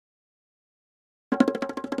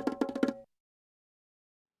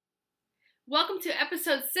Welcome to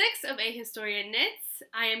episode 6 of A Historian Knits.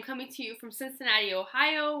 I am coming to you from Cincinnati,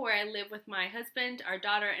 Ohio, where I live with my husband, our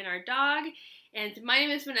daughter, and our dog. And my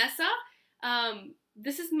name is Vanessa.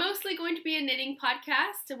 This is mostly going to be a knitting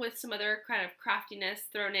podcast with some other kind of craftiness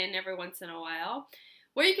thrown in every once in a while.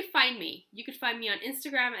 Where you could find me. You could find me on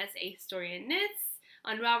Instagram as A Historian Knits,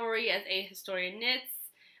 on Ravelry as A Historian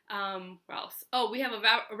Knits. Where else? Oh, we have a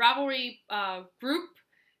Ravelry group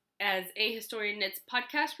as A Historian Knits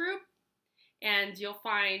podcast group. And you'll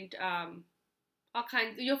find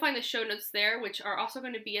you'll find the show notes there, which are also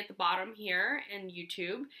going to be at the bottom here in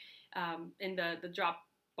YouTube, in the drop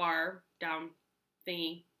bar down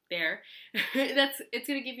thingy there. It's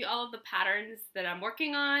going to give you all of the patterns that I'm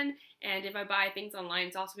working on, and if I buy things online,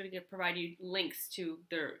 it's also going to provide you links to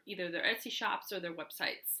either their Etsy shops or their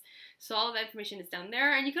websites. So all of that information is down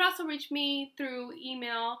there, and you can also reach me through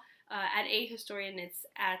email at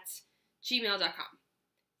ahistorianknits@gmail.com.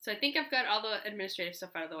 So I think I've got all the administrative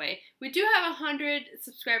stuff out of the way. We do have a 100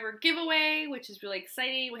 subscriber giveaway, which is really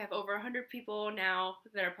exciting. We have over 100 people now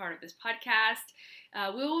that are part of this podcast.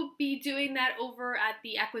 We will be doing that over at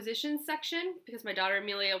the acquisitions section because my daughter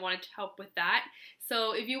Amelia wanted to help with that.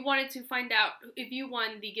 So if you wanted to find out if you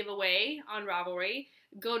won the giveaway on Ravelry,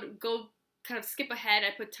 go kind of skip ahead.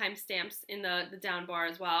 I put timestamps in the down bar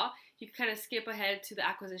as well. You can kind of skip ahead to the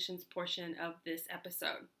acquisitions portion of this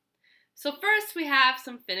episode. So first we have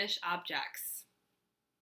some finished objects.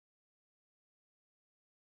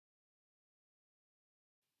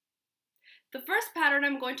 The first pattern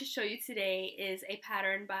I'm going to show you today is a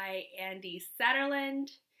pattern by Andy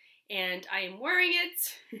Satterland, and I am wearing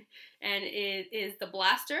it, and it is the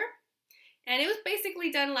Blaster. And it was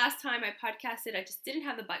basically done last time I podcasted. I just didn't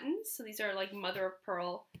have the buttons, so these are like mother of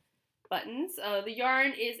pearl buttons. The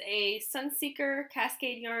yarn is a Sunseeker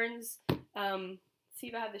Cascade Yarns. See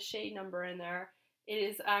if I have the shade number in there. It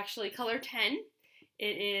is actually color 10.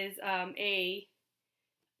 It is a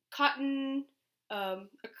cotton,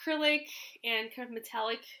 acrylic, and kind of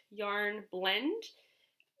metallic yarn blend.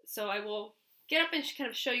 So I will get up and kind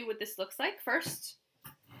of show you what this looks like first.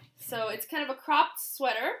 So it's kind of a cropped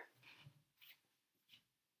sweater.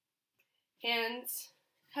 And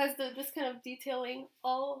has this kind of detailing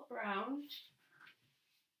all around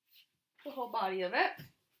the whole body of it.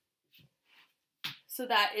 So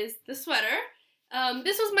that is the sweater.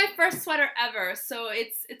 This was my first sweater ever, so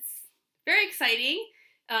it's very exciting.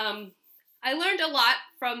 I learned a lot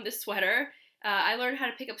from this sweater. I learned how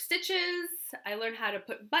to pick up stitches. I learned how to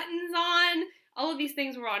put buttons on. All of these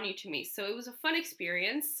things were all new to me, so it was a fun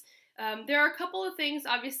experience. There are a couple of things,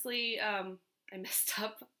 obviously, I messed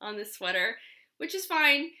up on this sweater, which is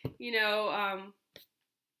fine. You know,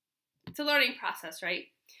 it's a learning process,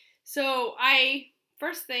 right? So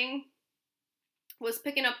first thing was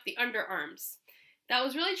picking up the underarms. That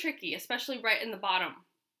was really tricky, especially right in the bottom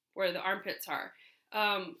where the armpits are.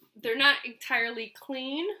 They're not entirely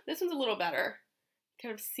clean. This one's a little better.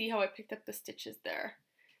 Kind of see how I picked up the stitches there.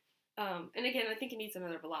 And again, I think it needs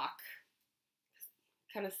another block.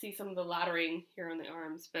 Kind of see some of the laddering here on the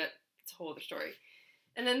arms, but it's a whole other story.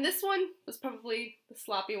 And then this one was probably the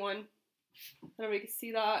sloppy one. I don't know if you can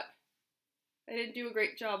see that. I didn't do a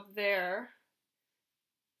great job there.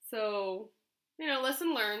 So, you know,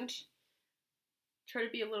 lesson learned. Try to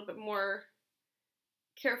be a little bit more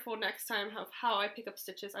careful next time of how I pick up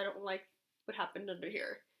stitches. I don't like what happened under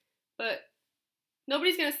here. But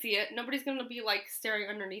nobody's going to see it. Nobody's going to be like staring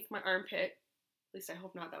underneath my armpit. At least I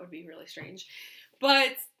hope not. That would be really strange.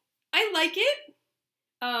 But I like it.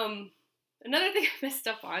 Another thing I messed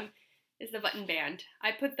up on is the button band.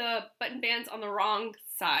 I put the button bands on the wrong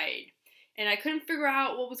side. And I couldn't figure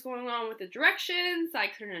out what was going on with the directions. I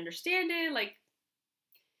couldn't understand it.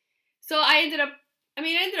 So I ended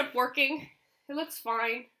up working. It looks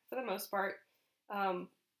fine for the most part. But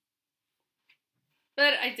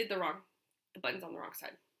I did the buttons on the wrong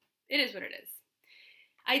side. It is what it is.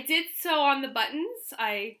 I did sew on the buttons.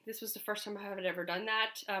 This was the first time I had ever done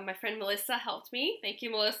that. My friend Melissa helped me. Thank you,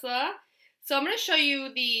 Melissa. So I'm going to show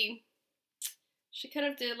you she kind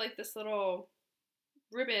of did like this little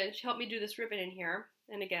ribbon. She helped me do this ribbon in here.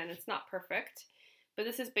 And again, it's not perfect. But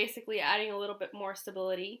this is basically adding a little bit more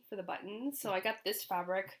stability for the buttons. So I got this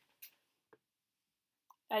fabric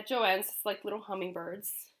at Joann's. It's like little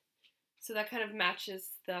hummingbirds. So that kind of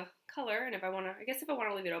matches the color. And if I want to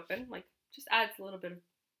leave it open, like just adds a little bit of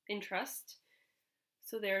interest.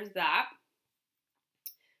 So there's that.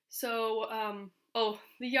 So,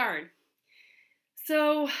 the yarn.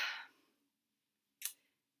 So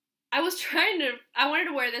I wanted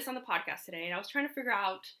to wear this on the podcast today, and I was trying to figure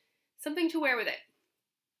out something to wear with it.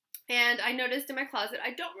 And I noticed in my closet,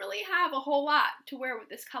 I don't really have a whole lot to wear with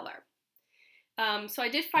this color. So I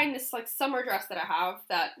did find this like summer dress that I have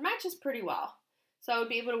that matches pretty well. So I would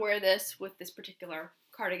be able to wear this with this particular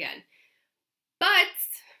cardigan. But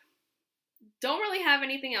don't really have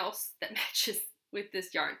anything else that matches with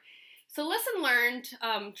this yarn. So lesson learned,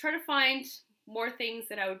 try to find more things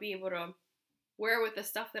that I would be able to wear with the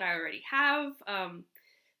stuff that I already have.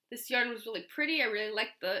 This yarn was really pretty. I really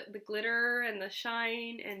liked the glitter and the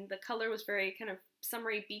shine, and the color was very kind of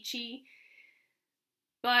summery, beachy.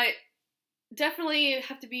 But definitely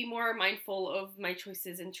have to be more mindful of my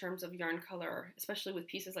choices in terms of yarn color, especially with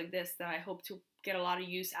pieces like this that I hope to get a lot of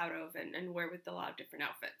use out of and wear with a lot of different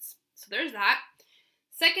outfits. So there's that.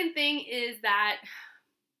 Second thing is that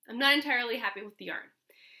I'm not entirely happy with the yarn.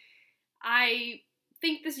 I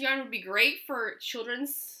think this yarn would be great for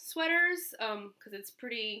children's sweaters because it's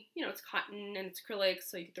pretty, you know, it's cotton and it's acrylic,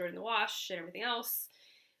 so you can throw it in the wash and everything else.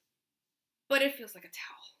 But it feels like a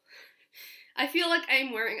towel. I feel like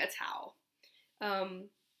I'm wearing a towel.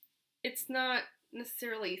 It's not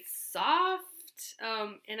necessarily soft,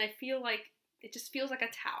 and I feel like it just feels like a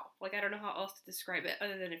towel. Like, I don't know how else to describe it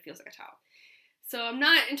other than it feels like a towel. So I'm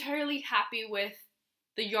not entirely happy with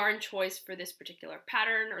the yarn choice for this particular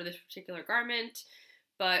pattern or this particular garment,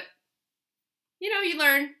 but you know, you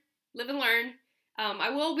learn, live and learn. I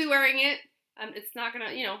will be wearing it. It's not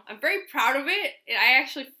gonna, you know, I'm very proud of it. I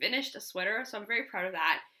actually finished a sweater, so I'm very proud of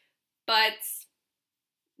that. But,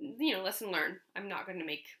 you know, lesson learned. I'm not going to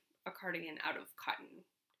make a cardigan out of cotton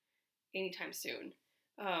anytime soon.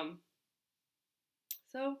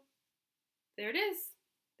 So, there it is.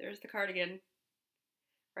 There's the cardigan.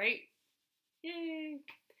 Right? Yay!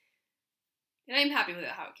 And I'm happy with it,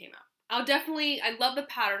 how it came out. I love the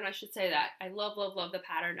pattern, I should say that. I love, love, love the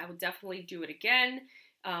pattern. I would definitely do it again,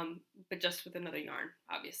 but just with another yarn,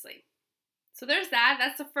 obviously. So there's that.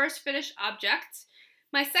 That's the first finished object.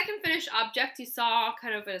 My second finished object you saw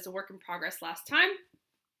kind of as a work in progress last time,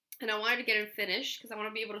 and I wanted to get it finished because I want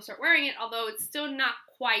to be able to start wearing it, although it's still not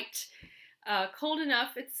quite cold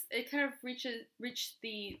enough. It kind of reached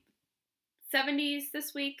the 70s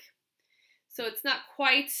this week, so it's not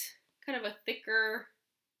quite kind of a thicker,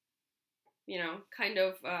 you know, kind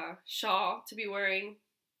of shawl to be wearing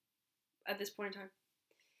at this point in time.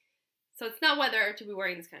 So it's not weather to be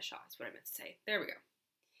wearing this kind of shawl, is what I meant to say. There we go.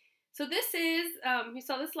 So this is, you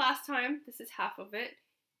saw this last time, this is half of it.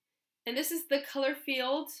 And this is the Color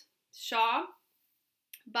Field shawl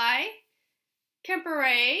by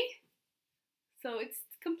Karbonz. So it's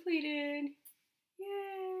completed.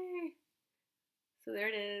 Yay! So there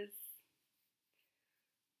it is.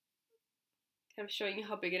 Kind of showing you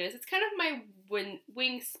how big it is. It's kind of my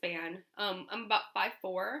wingspan. I'm about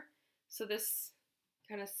 5'4", so this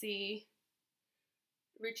kind of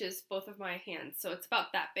reaches both of my hands, so it's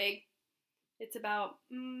about that big. It's about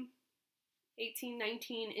 18,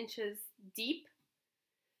 19 inches deep.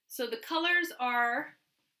 So the colors are,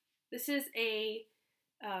 this is a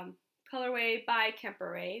colorway by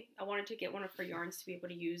Karbonz. I wanted to get one of her yarns to be able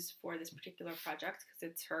to use for this particular project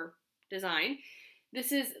because it's her design.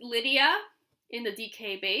 This is Lydia in the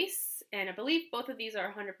DK base, and I believe both of these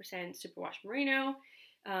are 100% superwash merino.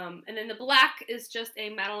 And then the black is just a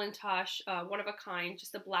Madeline Tosh, one of a kind,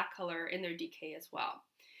 just a black color in their DK as well.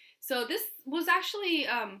 So this was actually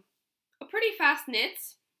a pretty fast knit.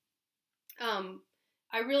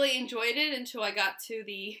 I really enjoyed it until I got to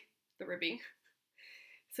the ribbing.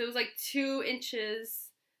 So it was like 2 inches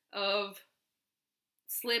of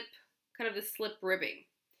slip, kind of the slip ribbing.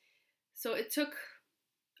 So it took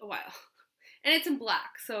a while. And it's in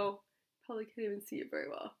black, so probably can't even see it very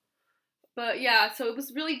well. But yeah, so it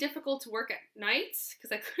was really difficult to work at night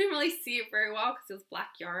because I couldn't really see it very well because it was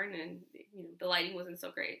black yarn and, you know, the lighting wasn't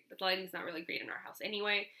so great. The lighting's not really great in our house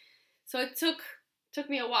anyway. So it took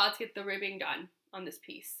me a while to get the ribbing done on this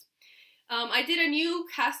piece. I did a new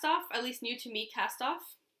cast off, at least new to me cast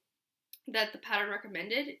off, that the pattern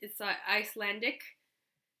recommended. It's an Icelandic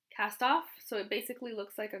cast off, so it basically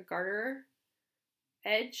looks like a garter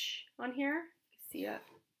edge on here. You see it?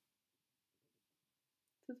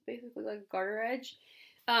 So it's basically like a garter edge.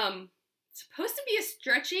 It's supposed to be a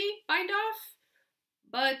stretchy bind off,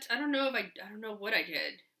 but I don't know what I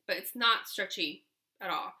did, but it's not stretchy at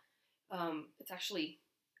all. It's actually,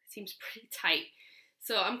 it seems pretty tight.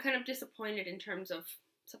 So I'm kind of disappointed in terms of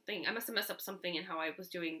something. I must have messed up something in how I was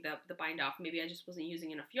doing the bind off. Maybe I just wasn't using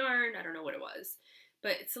enough yarn. I don't know what it was,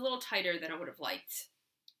 but it's a little tighter than I would have liked.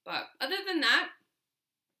 But other than that,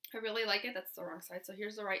 I really like it. That's the wrong side. So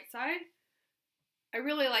here's the right side. I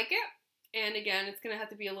really like it. And again, it's going to have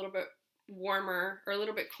to be a little bit warmer or a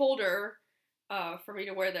little bit colder for me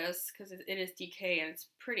to wear this because it is DK and it's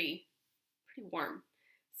pretty warm.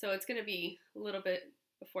 So it's going to be a little bit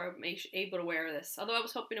before I'm able to wear this. Although I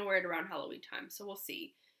was hoping to wear it around Halloween time, so we'll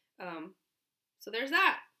see. So there's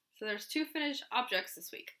that. So there's 2 finished objects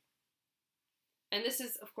this week. And this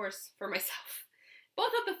is, of course, for myself.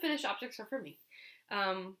 Both of the finished objects are for me.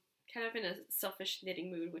 Kind of in a selfish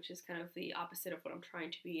knitting mood, which is kind of the opposite of what I'm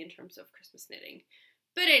trying to be in terms of Christmas knitting.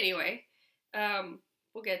 But anyway,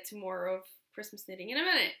 we'll get to more of Christmas knitting in a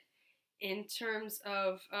minute. In terms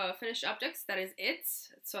of finished objects, that is it.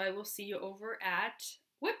 So I will see you over at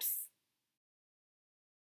Whips.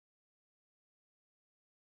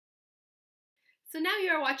 So now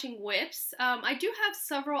you are watching Whips. I do have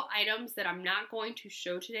several items that I'm not going to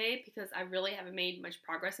show today because I really haven't made much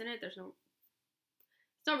progress in it. There's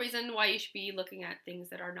no reason why you should be looking at things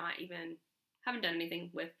that are not even, haven't done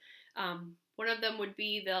anything with. One of them would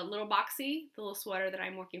be the little boxy, the little sweater that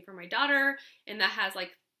I'm working for my daughter, and that has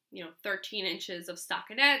like, 13 inches of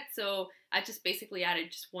stockinette. So I just basically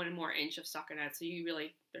added just 1 more inch of stockinette. So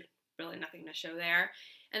there's really nothing to show there.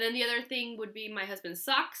 And then the other thing would be my husband's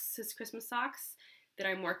socks, his Christmas socks that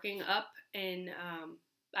I'm working up, and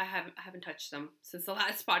I haven't touched them since the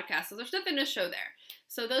last podcast, so there's nothing to show there.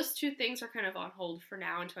 So those 2 things are kind of on hold for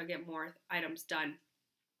now until I get more items done.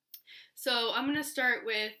 So I'm going to start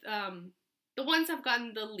with the ones I've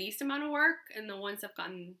gotten the least amount of work, and the ones I've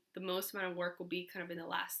gotten the most amount of work will be kind of in the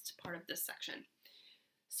last part of this section.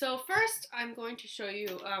 So first I'm going to show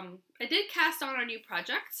you, I did cast on a new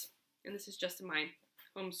project, and this is just in my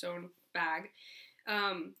home sewn bag.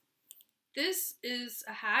 This is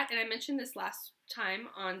a hat, and I mentioned this last time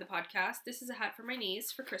on the podcast. This is a hat for my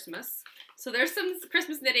niece for Christmas. So there's some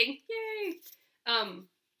Christmas knitting. Yay!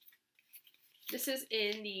 This is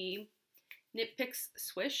in the Knit Picks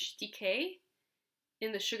Swish DK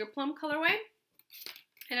in the Sugar Plum colorway.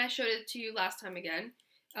 And I showed it to you last time again.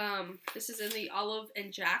 This is in the Olive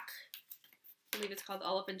and Jack, I believe it's called the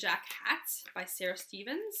Olive and Jack hat by Sarah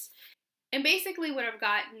Stevens. And basically what I've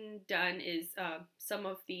gotten done is some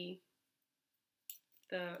of the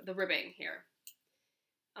ribbing here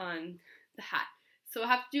on the hat. So I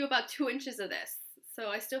have to do about 2 inches of this. So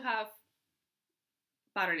I still have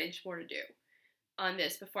about 1 inch more to do on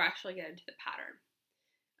this before I actually get into the pattern.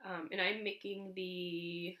 And I'm making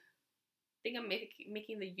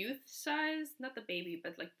making the youth size, not the baby,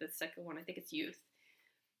 but like the second one. I think it's youth.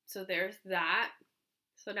 So there's that.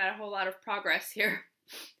 So not a whole lot of progress here.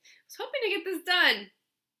 I was hoping to get this done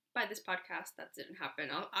by this podcast. That didn't happen.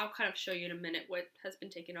 I'll kind of show you in a minute what has been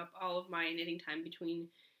taking up all of my knitting time between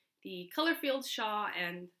the Colorfield shawl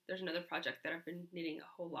and there's another project that I've been knitting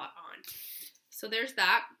a whole lot on. So there's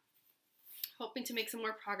that. Hoping to make some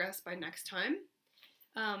more progress by next time.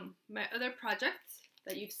 My other project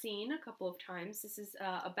that you've seen a couple of times, this is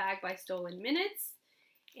a bag by Stolen Minutes,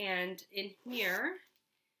 and in here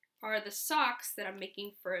are the socks that I'm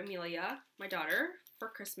making for Amelia, my daughter, for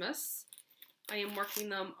Christmas. I am working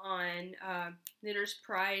them on Knitter's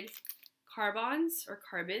Pride Karbonz or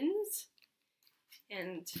Karbonz,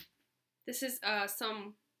 and this is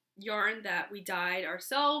some yarn that we dyed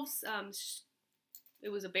ourselves. It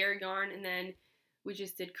was a bear yarn, and then we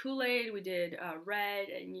just did Kool-Aid. We did red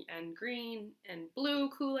and green and blue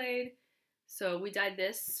Kool-Aid. So we dyed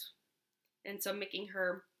this, and so I'm making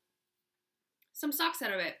her some socks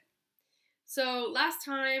out of it. So last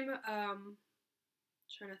time,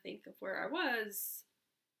 trying to think of where I was,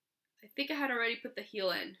 I think I had already put the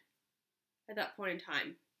heel in at that point in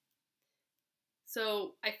time.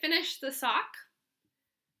 So I finished the sock.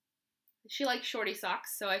 She likes shorty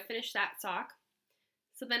socks, so I finished that sock.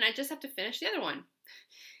 So then I just have to finish the other one,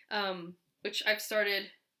 which I've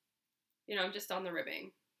started, I'm just on the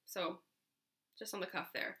ribbing. So just on the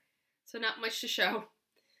cuff there. So not much to show.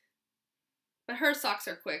 But her socks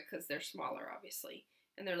are quick because they're smaller, obviously,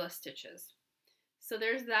 and they're less stitches. So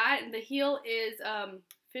there's that. And the heel is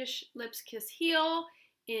Fish Lips Kiss heel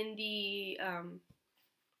in the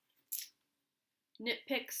Knit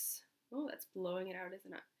Picks. Oh, that's blowing it out,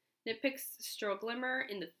 isn't it? Knit Picks Stro Glimmer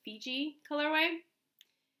in the Fiji colorway.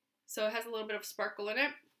 So it has a little bit of sparkle in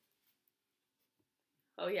it.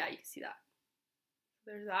 Oh yeah, you can see that.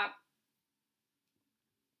 There's that.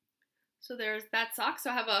 So there's that sock.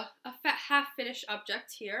 So I have a half-finished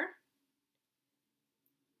object here.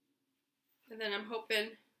 And then I'm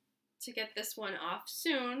hoping to get this one off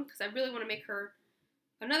soon because I really want to make her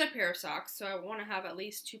another pair of socks. So I want to have at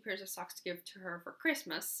least 2 pairs of socks to give to her for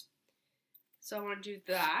Christmas. So I want to do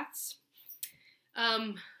that.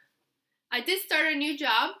 I did start a new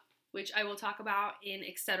job, which I will talk about in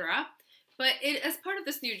etc. But as part of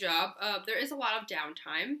this new job, there is a lot of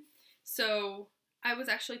downtime. So I was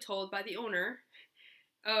actually told by the owner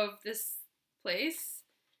of this place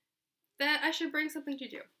that I should bring something to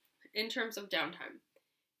do in terms of downtime.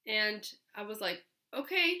 And I was like,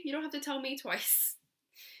 okay, you don't have to tell me twice.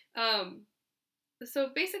 So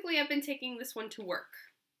basically I've been taking this one to work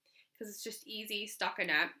because it's just easy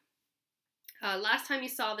stockinette. Last time you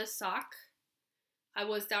saw this sock, I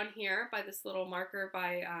was down here by this little marker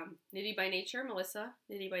by Nitty by Nature, Melissa,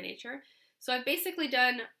 Nitty by Nature. So I've basically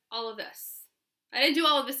done all of this. I didn't do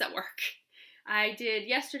all of this at work.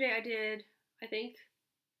 Yesterday I did, I think,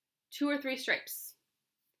 2 or 3 stripes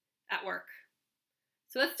at work.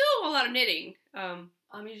 So that's still a lot of knitting.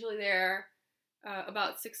 I'm usually there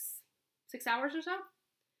about six hours or so.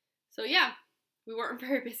 So yeah, we weren't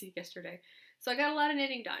very busy yesterday. So I got a lot of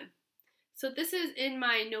knitting done. So this is in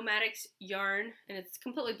my Nomadics yarn, and it's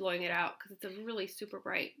completely blowing it out because it's a really super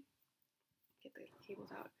bright, get the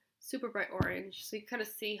cables out, super bright orange. So you kind of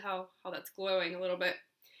see how that's glowing a little bit.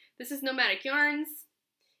 This is Nomadic Yarns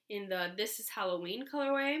in the This Is Halloween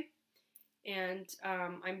colorway. And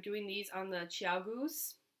I'm doing these on the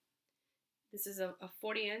Chiaogus. This is a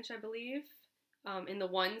 40-inch, I believe. In the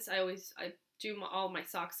ones, I do all my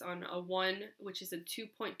socks on a 1, which is a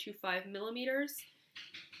 2.25 millimeters.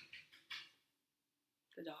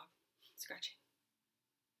 The dog scratching.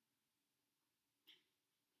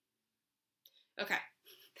 Okay.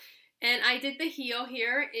 And I did the heel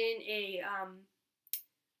here in a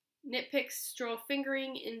Knit Picks Stroll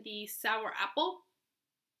Fingering in the Sour Apple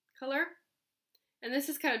color. And this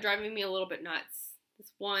is kind of driving me a little bit nuts.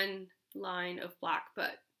 This one line of black,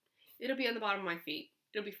 but it'll be on the bottom of my feet.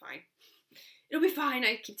 It'll be fine. It'll be fine,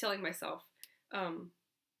 I keep telling myself. So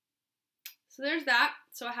there's that.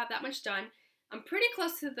 So I have that much done. I'm pretty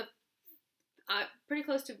close to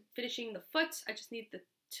finishing the foot. I just need the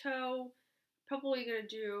toe. Probably gonna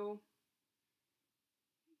do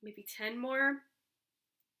maybe 10 more.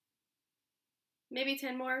 Maybe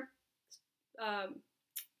 10 more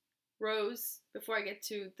rows before I get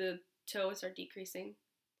to the toe and start decreasing.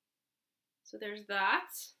 So there's that,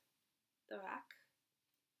 the back.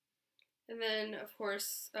 And then, of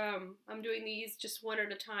course, I'm doing these just one at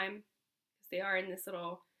a time because they are in this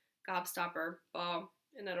little gobstopper ball,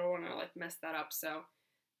 and I don't want to like mess that up, so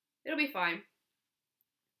it'll be fine.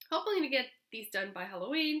 Hopefully I'm gonna get these done by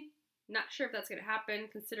Halloween. Not sure if that's gonna happen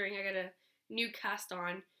considering I got a new cast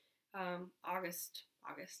on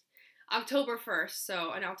October 1st,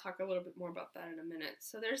 so, and I'll talk a little bit more about that in a minute.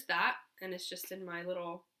 So there's that, and it's just in my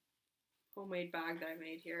little homemade bag that I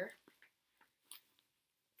made here.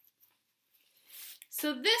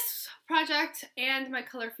 So this project and my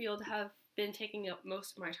color field have been taking up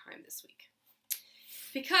most of my time this week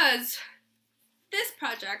because this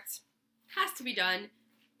project has to be done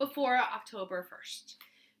before October 1st.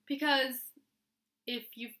 Because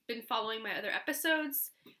if you've been following my other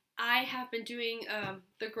episodes, I have been doing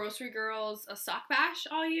the Grocery Girls a sock bash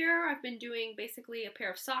all year. I've been doing basically a pair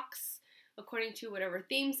of socks according to whatever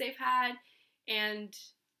themes they've had, and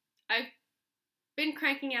I've been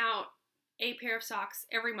cranking out a pair of socks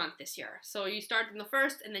every month this year. So you start on the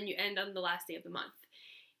 1st and then you end on the last day of the month.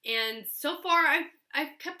 And so far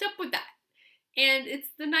I've kept up with that. And it's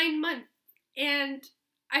the 9th month. And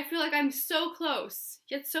I feel like I'm so close,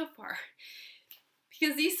 yet so far.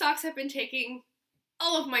 Because these socks have been taking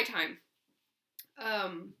all of my time.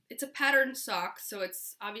 It's a patterned sock, so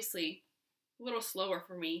it's obviously a little slower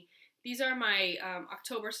for me. These are my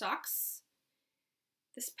October socks.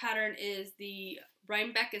 This pattern is the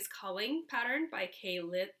Rhinebeck is Calling pattern by Kay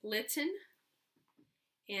Litton.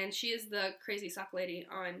 And she is the crazy sock lady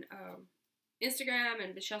on Instagram,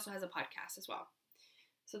 and she also has a podcast as well.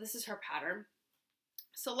 So this is her pattern.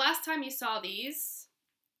 So last time you saw these,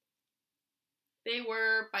 they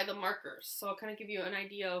were by the markers. So I'll kind of give you an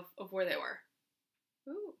idea of where they were.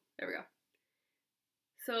 Ooh, there we go.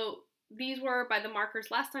 So these were by the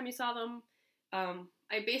markers last time you saw them.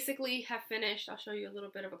 I basically have finished. I'll show you a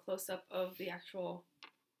little bit of a close-up of the actual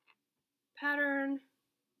pattern.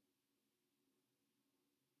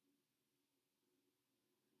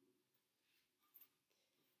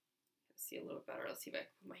 Let's see a little better. Let's see if I can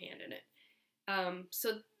put my hand in it.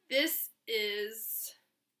 So this is,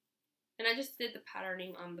 and I just did the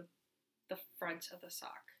patterning on the front of the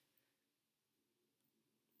sock.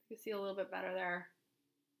 You can see a little bit better there.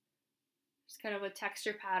 It's kind of a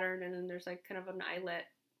texture pattern, and then there's like kind of an eyelet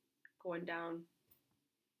going down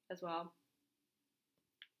as well.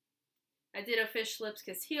 I did a fish lips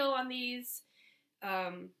kiss heel on these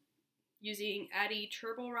using Addy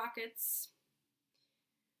Turbo Rockets.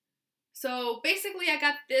 So basically I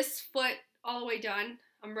got this foot all the way done.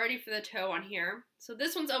 I'm ready for the toe on here. So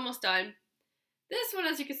this one's almost done. This one,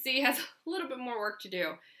 as you can see, has a little bit more work to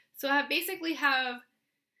do. So I basically have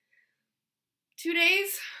 2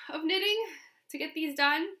 days of knitting to get these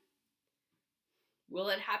done. Will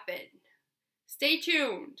it happen? Stay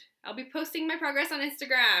tuned. I'll be posting my progress on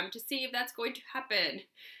Instagram to see if that's going to happen.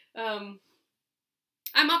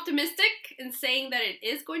 I'm optimistic in saying that it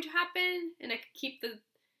is going to happen, and I can keep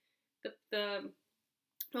the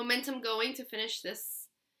momentum going to finish this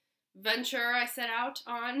venture I set out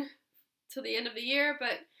on till the end of the year,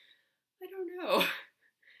 but I don't know.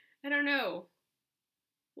 I don't know.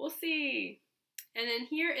 We'll see. And then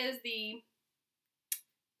here is the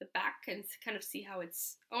back, and kind of see how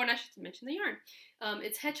it's, oh, and I should mention the yarn.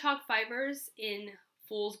 It's hedgehog fibers in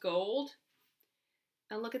fool's gold.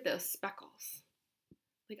 And look at those speckles.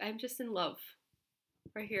 Like, I'm just in love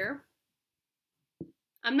right here.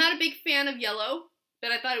 I'm not a big fan of yellow,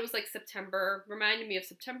 but I thought it was like September, reminded me of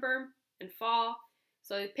September and fall.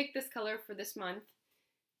 So I picked this color for this month.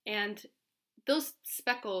 And those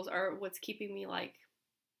speckles are what's keeping me like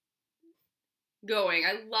going.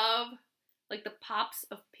 I love like the pops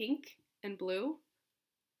of pink and blue.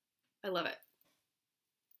 I love it.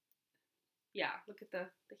 Yeah, look at the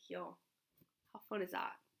heel. How fun is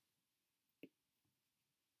that?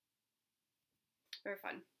 Very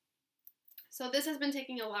fun. So this has been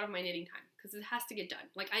taking a lot of my knitting time because it has to get done.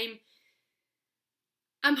 Like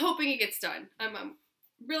I'm hoping it gets done. I'm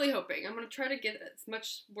really hoping. I'm gonna try to get as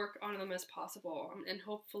much work on them as possible and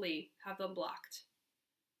hopefully have them blocked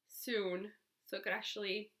soon so I could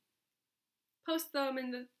actually post them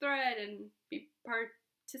in the thread and be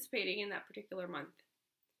participating in that particular month.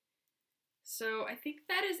 So I think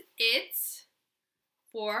that is it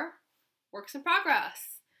for works in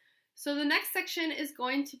progress. So the next section is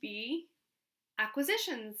going to be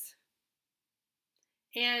acquisitions.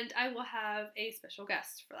 And I will have a special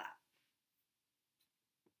guest for that.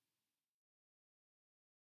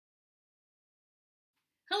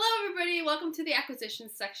 Hello everybody, welcome to the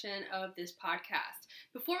acquisitions section of this podcast.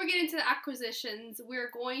 Before we get into the acquisitions, we're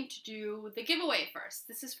going to do the giveaway first.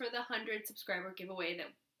 This is for the 100 subscriber giveaway that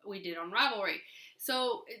we did on Ravelry.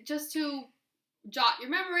 So just to jot your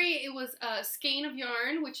memory, it was a skein of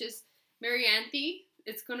yarn, which is Marianthe.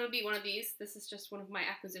 It's going to be one of these. This is just one of my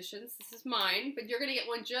acquisitions. This is mine, but you're going to get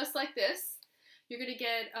one just like this. You're going to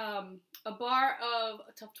get a bar of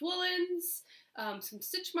Tuft Woolens, some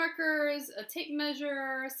stitch markers, a tape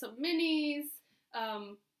measure, some minis.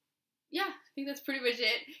 Yeah, I think that's pretty much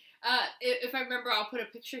it. If I remember, I'll put a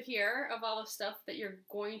picture here of all the stuff that you're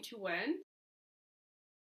going to win.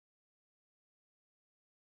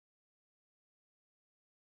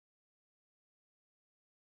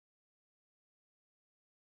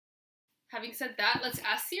 Having said that, let's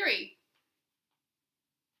ask Siri.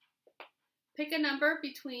 Pick a number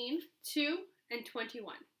between 2 and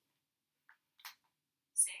 21.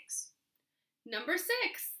 6. Number 6.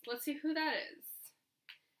 Let's see who that is.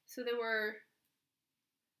 So there were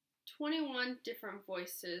 21 different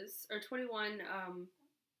voices, or 21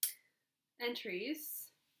 entries,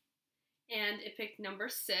 and it picked number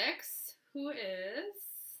 6, who is,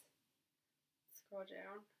 scroll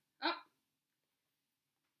down, oh,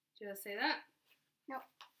 did I say that? No.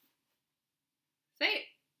 Say it.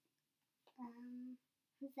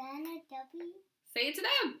 Xana W. Say it to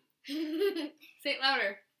them. Say it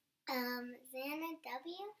louder. Xana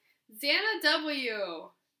W. Xana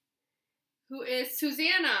W. Who is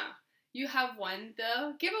Susanna. You have won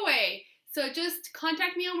the giveaway. So just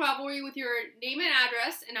contact me on Ravelry with your name and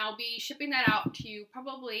address, and I'll be shipping that out to you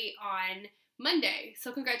probably on Monday.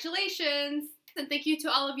 So congratulations. And thank you to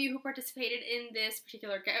all of you who participated in this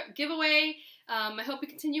particular giveaway. I hope you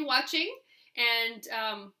continue watching. And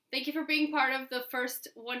thank you for being part of the first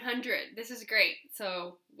 100. This is great.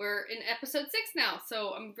 So we're in episode 6 now.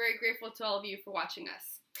 So I'm very grateful to all of you for watching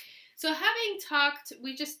us. So having talked,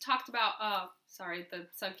 we just talked about, sorry, the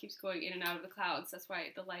sun keeps going in and out of the clouds. That's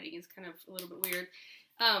why the lighting is kind of a little bit weird.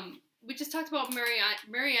 We just talked about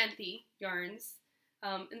Marianthe yarns.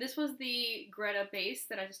 And this was the Greta base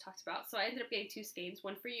that I just talked about. So I ended up getting 2 skeins,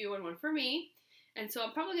 one for you and one for me. And so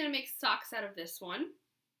I'm probably going to make socks out of this one.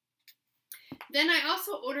 Then I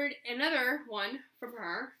also ordered another one from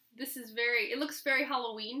her. This is it looks very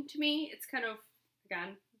Halloween to me. It's kind of,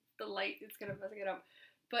 again, the light is kind of messing it up.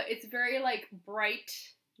 But it's very like bright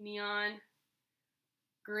neon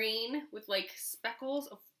green with like speckles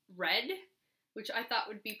of red, which I thought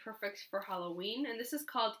would be perfect for Halloween. And this is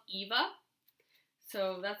called Eva.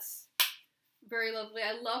 So that's very lovely.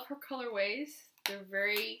 I love her colorways. They're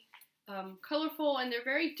very colorful and they're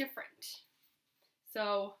very different.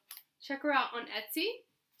 So check her out on Etsy.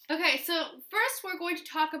 Okay, so first we're going to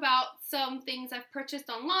talk about some things I've purchased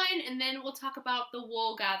online, and then we'll talk about the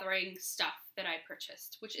wool gathering stuff that I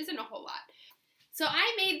purchased, which isn't a whole lot. So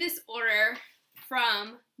I made this order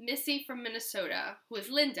from Missy from Minnesota, who is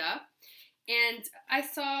Linda, And I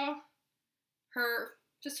saw her,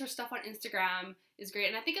 just her stuff on Instagram is great.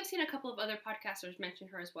 And I think I've seen a couple of other podcasters mention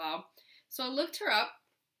her as well. So I looked her up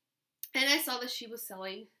and I saw that she was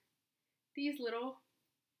selling these little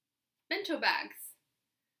bento bags.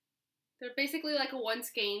 They're basically like a one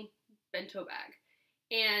skein bento bag.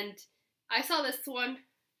 And I saw this one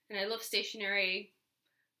and I love stationery.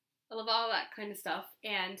 I love all that kind of stuff.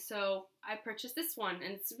 And so I purchased this one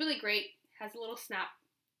and it's really great. It has a little snap.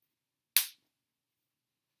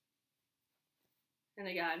 And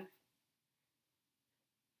again,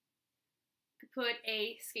 you could put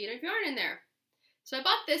a skein of yarn in there. So I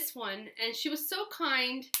bought this one and she was so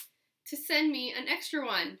kind to send me an extra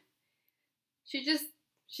one.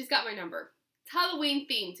 She's got my number. It's Halloween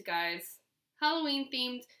themed, guys. Halloween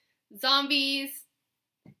themed. Zombies.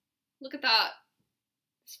 Look at that.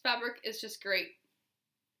 This fabric is just great.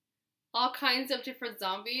 All kinds of different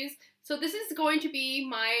zombies. So this is going to be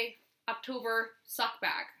my October sock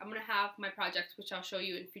bag. I'm going to have my projects, which I'll show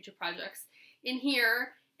you in future projects, in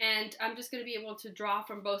here. And I'm just going to be able to draw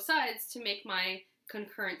from both sides to make my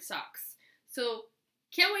concurrent socks. So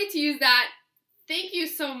can't wait to use that. Thank you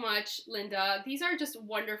so much, Linda. These are just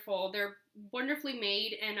wonderful. They're wonderfully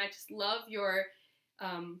made, and I just love your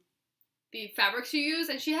the fabrics you use.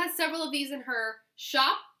 And she has several of these in her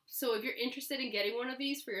shop. So if you're interested in getting one of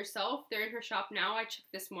these for yourself, they're in her shop now. I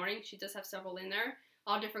checked this morning. She does have several in there,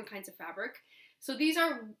 all different kinds of fabric. So these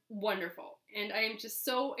are wonderful, and I am just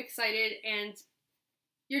so excited, and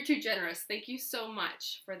you're too generous. Thank you so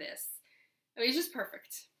much for this. I mean, it's just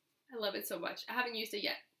perfect. I love it so much. I haven't used it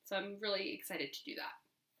yet, so I'm really excited to do that.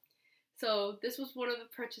 So this was one of the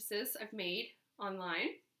purchases I've made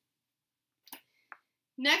online.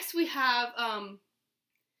 Next we have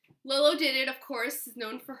Lolo Did It, of course, is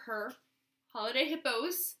known for her holiday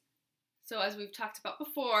hippos. So as we've talked about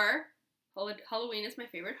before, Halloween is my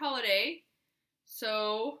favorite holiday.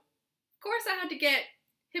 So, of course I had to get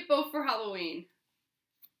hippo for Halloween,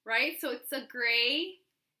 right? So it's a gray,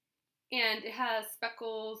 and it has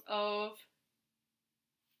speckles of,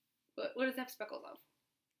 what does it have speckles of?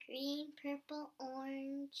 Green, purple,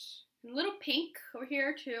 orange. And a little pink over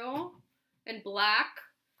here too, and black.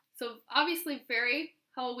 So obviously very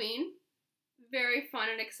Halloween, very fun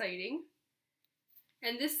and exciting.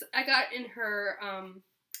 And this I got in her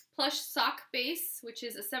plush sock base, which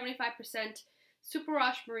is a 75%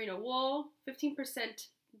 superwash merino wool, 15%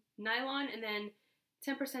 nylon, and then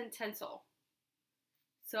 10% tencel.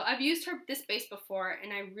 So I've used this base before,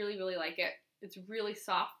 and I really, really like it. It's really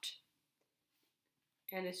soft,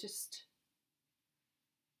 and it's just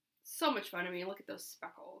so much fun. I mean, look at those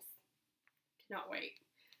speckles. Cannot wait.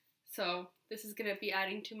 So this is going to be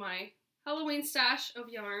adding to my Halloween stash of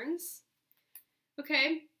yarns.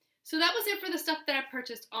 Okay, so that was it for the stuff that I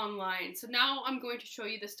purchased online. So now I'm going to show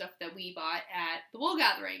you the stuff that we bought at the wool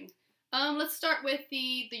gathering. Let's start with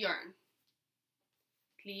the yarn,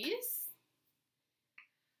 please.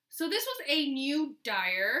 So this was a new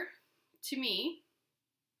dyer to me,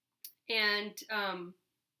 and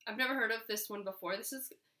I've never heard of this one before. This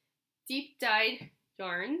is Deep Dyed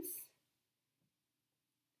Yarns,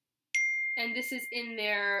 and this is in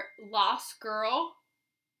their Lost Girl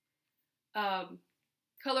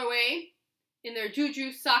colorway, in their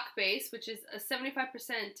Juju sock base, which is a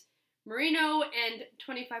 75% merino and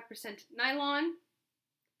 25% nylon.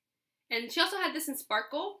 And she also had this in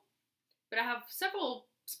sparkle, but I have several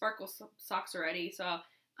sparkle socks already, so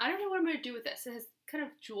I don't know what I'm going to do with this. It has kind of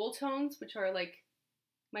jewel tones, which are like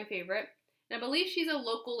my favorite. And I believe she's a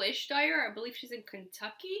local-ish dyer. I believe she's in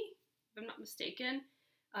Kentucky, if I'm not mistaken.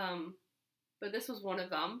 But this was one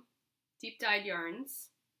of them. Deep Dyed Yarns.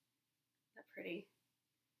 That pretty.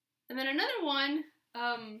 And then another one,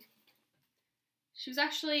 she was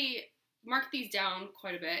actually marked these down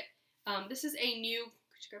quite a bit. This is a new,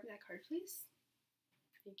 could you grab me that card, please?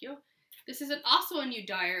 Thank you. This is also a new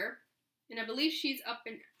dyer, and I believe she's up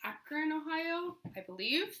in Akron, Ohio, I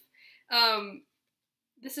believe.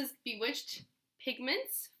 This is Bewitched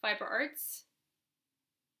Pigments, Fiber Arts.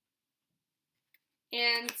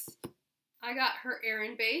 And I got her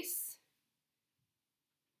Aran base.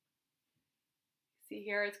 See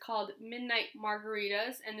here, it's called Midnight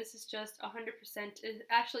Margaritas, and this is just 100%, it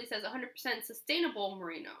actually says 100% sustainable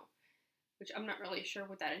merino, which I'm not really sure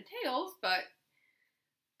what that entails, but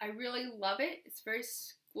I really love it. It's very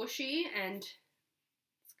squishy, and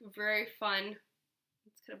it's very fun.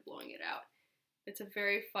 It's kind of blowing it out. It's a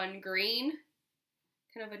very fun green,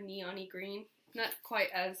 kind of a neon-y green, not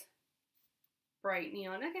quite as bright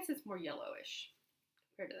neon. I guess it's more yellowish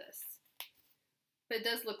compared to this, but it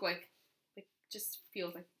does look like just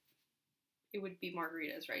feels like it would be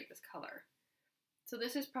margaritas, right? This color. So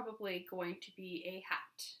this is probably going to be a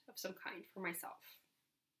hat of some kind for myself.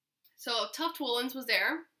 So Tuft Woolens was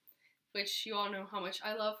there, which you all know how much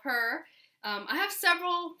I love her. I have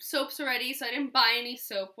several soaps already, so I didn't buy any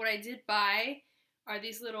soap. What I did buy are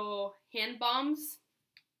these little hand balms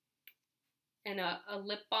and a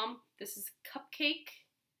lip balm. This is Cupcake,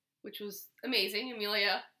 which was amazing.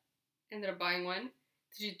 Amelia ended up buying one.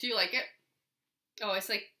 Do you like it? Oh, it's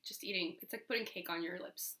like just eating. It's like putting cake on your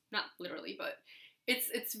lips. Not literally, but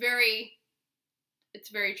it's very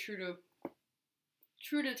true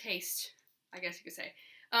to taste, I guess you could say.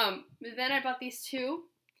 Then I bought these two.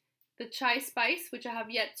 The Chai Spice, which I have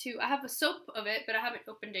a soap of it, but I haven't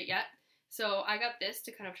opened it yet. So I got this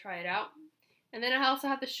to kind of try it out. And then I also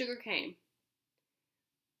have the Sugar Cane.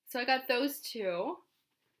 So I got those two.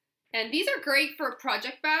 And these are great for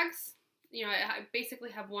project bags. You know, I basically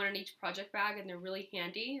have one in each project bag, and they're really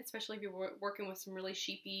handy, especially if you're working with some really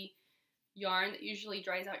sheepy yarn that usually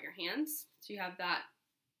dries out your hands. So you have that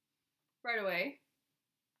right away.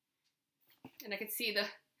 And I can see if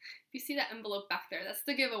you see that envelope back there, that's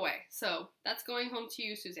the giveaway. So that's going home to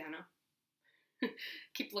you, Susanna.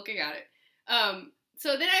 Keep looking at it.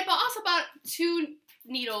 So then I also bought two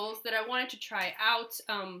needles that I wanted to try out.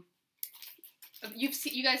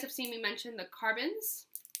 You guys have seen me mention the Karbonz.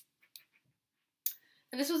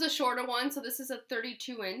 And this was a shorter one, so this is a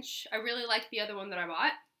 32-inch. I really like the other one that I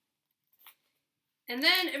bought. And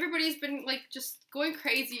then everybody's been like just going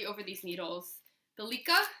crazy over these needles. The Lykke,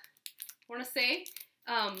 I want to say.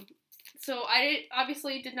 So I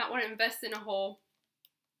obviously did not want to invest in a whole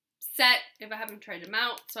set if I haven't tried them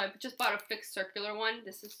out. So I just bought a fixed circular one.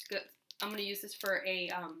 This is good. I'm going to use this for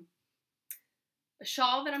a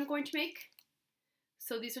shawl that I'm going to make.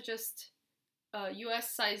 So these are just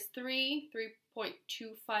US size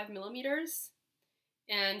 3.25 millimeters.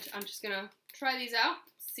 And I'm just going to try these out,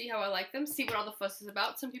 see how I like them, see what all the fuss is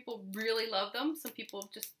about. Some people really love them. Some people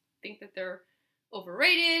just think that they're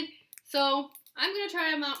overrated. So I'm going to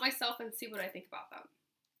try them out myself and see what I think about them.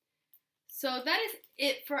 So that is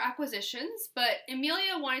it for acquisitions, but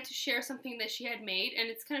Amelia wanted to share something that she had made, and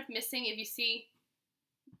it's kind of missing. If you see,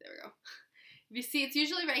 there we go. If you see, it's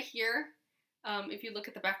usually right here, if you look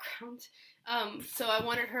at the background. So I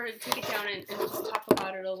wanted her to take it down and just talk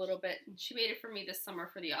about it a little bit. And she made it for me this summer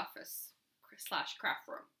for the office / craft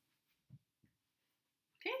room.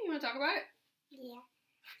 Okay, you want to talk about it? Yeah.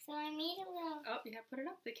 So I made a little... Oh, you have to put it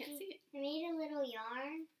up. They can't see it. I made a little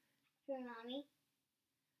yarn for Mommy.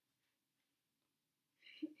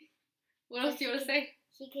 What else do you want to say?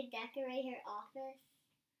 She could decorate her office.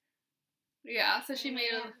 Yeah, so she made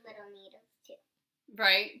little needles too.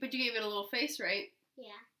 Right, but you gave it a little face, right?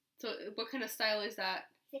 Yeah. So what kind of style is that?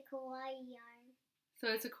 It's a kawaii yarn. So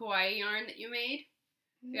it's a kawaii yarn that you made?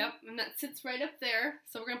 Mm-hmm. Yep, and that sits right up there.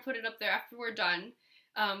 So we're going to put it up there after we're done.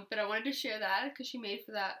 But I wanted to share that because she made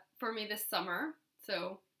for me this summer.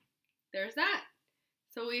 So there's that.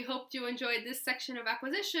 So we hope you enjoyed this section of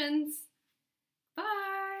acquisitions. Bye!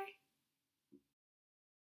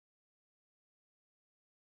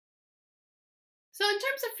 So in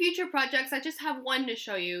terms of future projects, I just have one to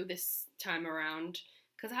show you this time around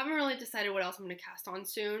because I haven't really decided what else I'm going to cast on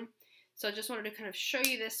soon. So I just wanted to kind of show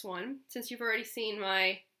you this one since you've already seen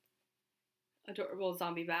my adorable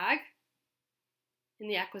zombie bag in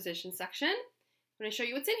the acquisition section. I'm going to show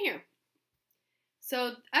you what's in here.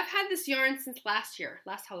 So I've had this yarn since last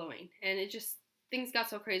Halloween, and things got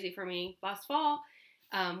so crazy for me last fall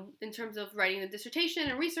in terms of writing the dissertation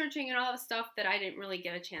and researching and all that stuff that I didn't really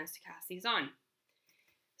get a chance to cast these on.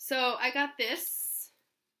 So I got this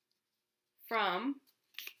from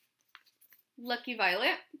Lucky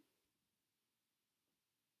Violet.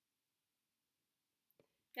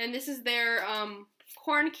 And this is their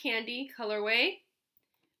corn candy colorway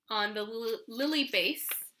on the Lily base,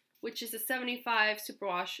 which is a 75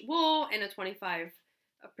 superwash wool and a 25%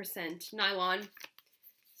 nylon.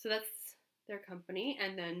 So that's their company.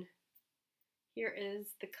 And then here is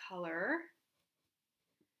the color.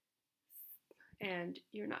 And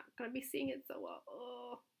you're not going to be seeing it so well.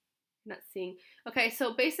 Oh, not seeing. Okay,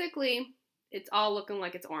 so basically, it's all looking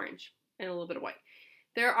like it's orange and a little bit of white.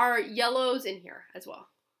 There are yellows in here as well.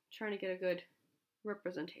 I'm trying to get a good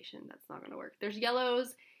representation. That's not going to work. There's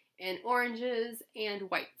yellows and oranges and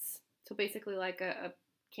whites. So basically like a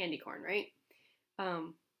candy corn, right?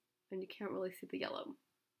 And you can't really see the yellow.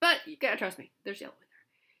 But you gotta trust me, there's yellow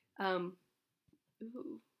in there.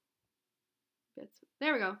 Ooh.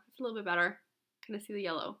 There we go. It's a little bit better. Kind of see the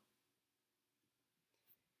yellow.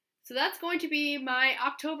 So that's going to be my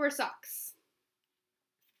October socks.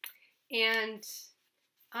 And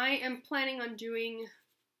I am planning on doing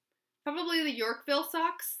probably the Yorkville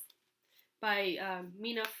socks by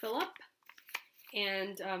Mina Phillip,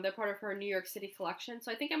 and they're part of her New York City collection.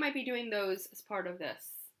 So I think I might be doing those as part of this.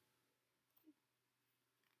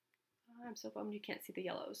 I'm so bummed you can't see the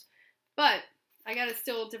yellows. But I gotta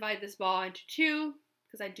still divide this ball into two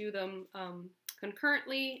because I do them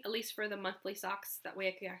concurrently, at least for the monthly socks. That way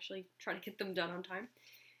I can actually try to get them done on time.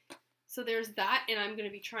 So there's that, and I'm going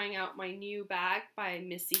to be trying out my new bag by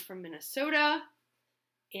Missy from Minnesota,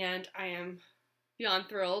 and I am beyond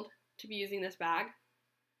thrilled to be using this bag.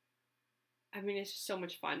 I mean, it's just so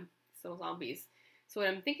much fun, these little zombies. So what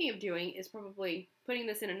I'm thinking of doing is probably putting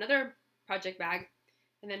this in another project bag,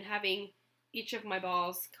 and then having each of my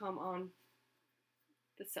balls come on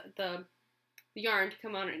the yarn to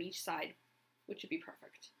come on each side, which would be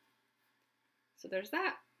perfect. So there's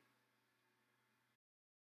that.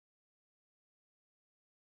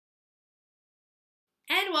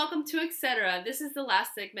 And welcome to Etc. This is the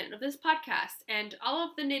last segment of this podcast, and all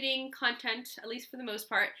of the knitting content, at least for the most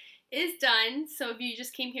part, is done. So if you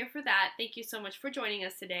just came here for that, thank you so much for joining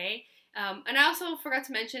us today. And I also forgot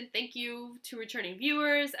to mention thank you to returning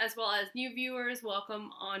viewers as well as new viewers. Welcome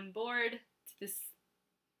on board to this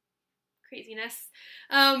craziness.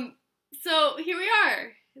 So here we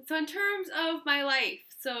are. So in terms of my life,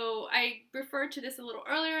 so I referred to this a little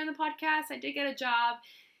earlier in the podcast. I did get a job.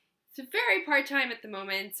 It's very part-time at the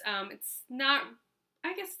moment. It's not,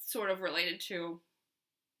 I guess, sort of related to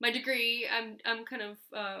my degree. I'm kind of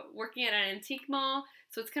working at an antique mall,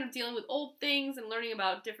 so it's kind of dealing with old things and learning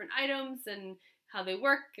about different items and how they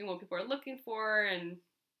work and what people are looking for, and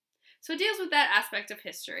so it deals with that aspect of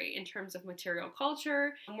history in terms of material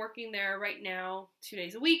culture. I'm working there right now 2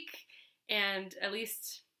 days a week, and at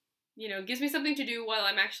least, you know, gives me something to do while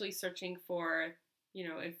I'm actually searching for, you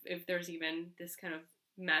know, if there's even this kind of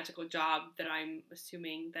magical job that I'm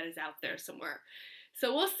assuming that is out there somewhere.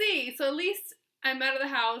 So we'll see. So at least I'm out of the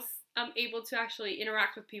house. I'm able to actually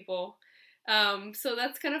interact with people. So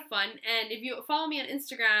that's kind of fun. And if you follow me on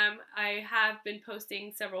Instagram, I have been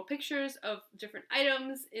posting several pictures of different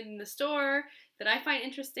items in the store that I find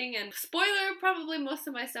interesting. And spoiler, probably most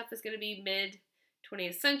of my stuff is going to be mid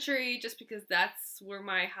 20th century, just because that's where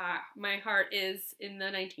my heart is in the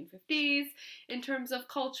 1950s in terms of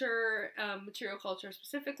culture, material culture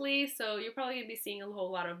specifically. So you're probably going to be seeing a whole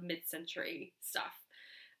lot of mid-century stuff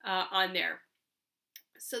on there.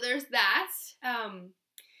 So there's that.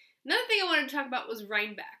 Another thing I wanted to talk about was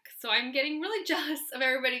Rhinebeck. So I'm getting really jealous of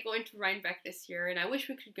everybody going to Rhinebeck this year, and I wish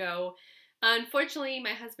we could go. Unfortunately,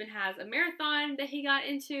 my husband has a marathon that he got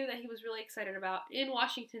into that he was really excited about in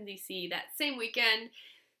Washington, D.C. that same weekend,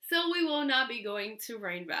 so we will not be going to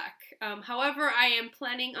Rhinebeck. However, I am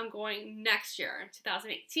planning on going next year,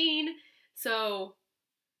 2018, so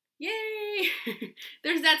yay!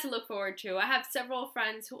 There's that to look forward to. I have several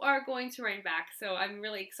friends who are going to Rhinebeck, so I'm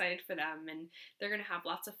really excited for them, and they're going to have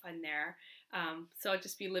lots of fun there. So I'll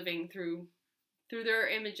just be living through their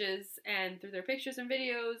images and through their pictures and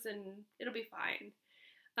videos, and it'll be fine.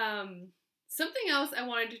 Something else I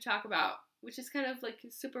wanted to talk about, which is kind of like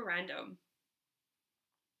super random,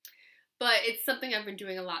 but it's something I've been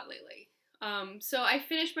doing a lot lately. So I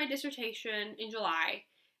finished my dissertation in July,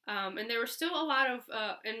 and there were still a lot of,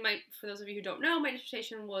 for those of you who don't know, my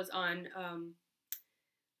dissertation was on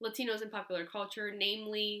Latinos in popular culture,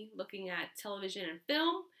 namely looking at television and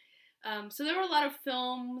film. So there were a lot of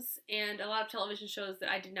films and a lot of television shows that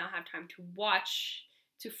I did not have time to watch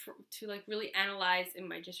to like really analyze in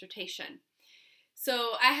my dissertation.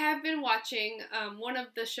 So I have been watching one of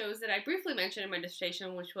the shows that I briefly mentioned in my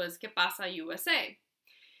dissertation, which was Que Pasa USA.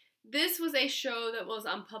 This was a show that was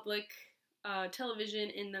on public television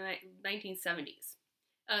in the 1970s,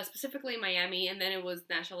 specifically in Miami, and then it was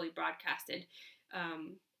nationally broadcasted.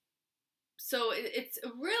 So it's a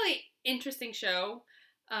really interesting show.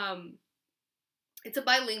 It's a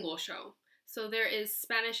bilingual show, so there is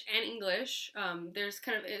Spanish and English. There's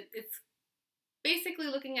kind of, it's basically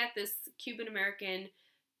looking at this Cuban American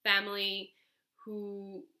family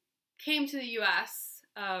who came to the U.S.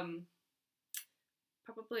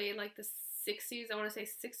 Probably in like the 60s. I want to say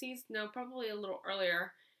 60s. No, probably a little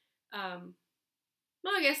earlier.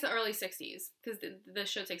 Well, I guess the early 60s, because the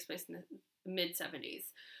show takes place in the mid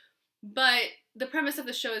 70s. But the premise of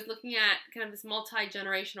the show is looking at kind of this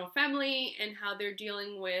multi-generational family and how they're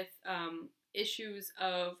dealing with issues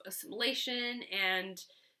of assimilation and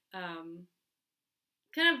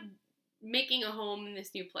kind of making a home in this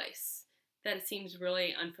new place that it seems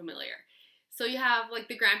really unfamiliar. So you have like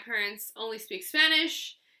the grandparents only speak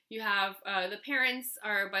Spanish. You have the parents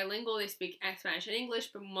are bilingual. They speak Spanish and English,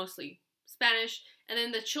 but mostly Spanish. And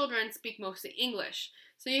then the children speak mostly English.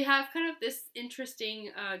 So you have kind of this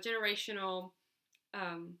interesting generational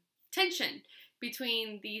tension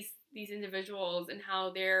between these individuals and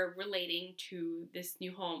how they're relating to this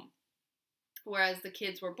new home. Whereas the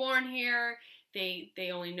kids were born here,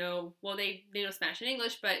 they only know, well, they know Spanish and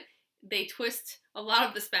English, but they twist a lot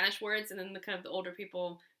of the Spanish words, and then the older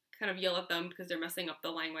people kind of yell at them because they're messing up the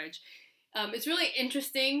language. It's really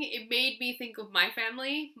interesting. It made me think of my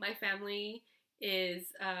family. My family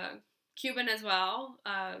is Cuban as well.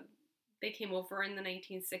 They came over in the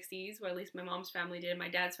 1960s, or at least my mom's family did. My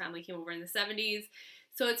dad's family came over in the 70s.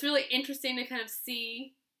 So it's really interesting to kind of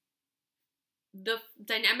see the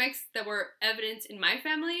dynamics that were evident in my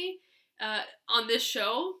family on this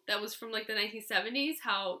show that was from like the 1970s,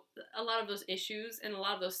 how a lot of those issues and a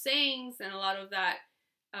lot of those sayings and a lot of that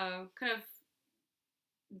kind of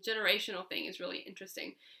generational thing is really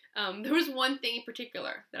interesting. There was one thing in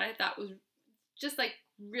particular that I thought was just like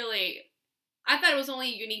really, I thought it was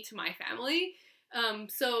only unique to my family.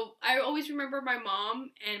 So I always remember my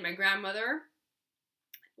mom and my grandmother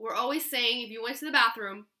were always saying, if you went to the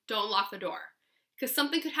bathroom, don't lock the door. Because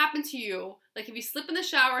something could happen to you. Like if you slip in the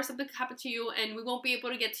shower, something could happen to you and we won't be able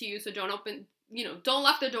to get to you. So don't don't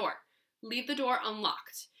lock the door. Leave the door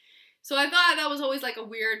unlocked. So I thought that was always like a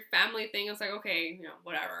weird family thing. I was like, okay,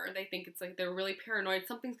 whatever. They think it's like they're really paranoid.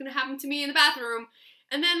 Something's going to happen to me in the bathroom.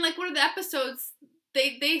 And then like one of the episodes,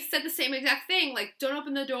 they said the same exact thing. Like, don't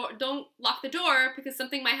open the door, don't lock the door because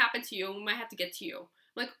something might happen to you and we might have to get to you.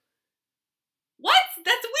 I'm like, what?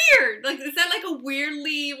 That's weird. Like, is that like a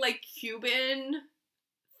weirdly like Cuban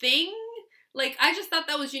thing? Like, I just thought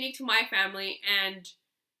that was unique to my family, and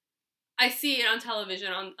I see it on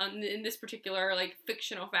television in this particular like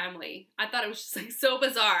fictional family. I thought it was just like so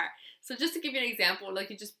bizarre. So just to give you an example, like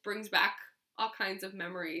it just brings back all kinds of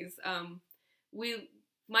memories.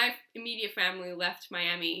 My immediate family left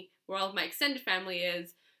Miami, where all of my extended family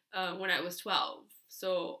is, when I was 12.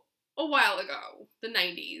 So a while ago, the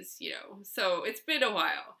 90s, so it's been a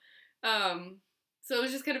while. So it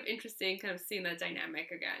was just kind of interesting kind of seeing that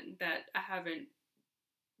dynamic again, that I haven't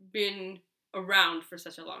been around for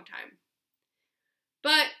such a long time.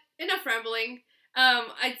 But enough rambling.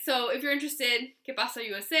 So if you're interested, Que Pasa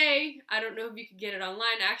USA, I don't know if you can get it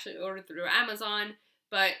online. I actually ordered through Amazon,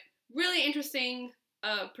 but really interesting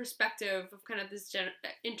perspective of kind of this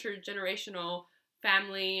intergenerational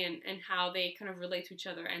family and how they kind of relate to each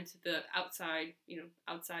other and to the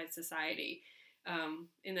outside society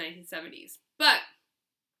in the 1970s. But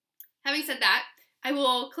having said that, I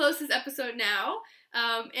will close this episode now,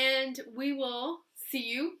 and we will see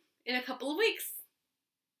you in a couple of weeks.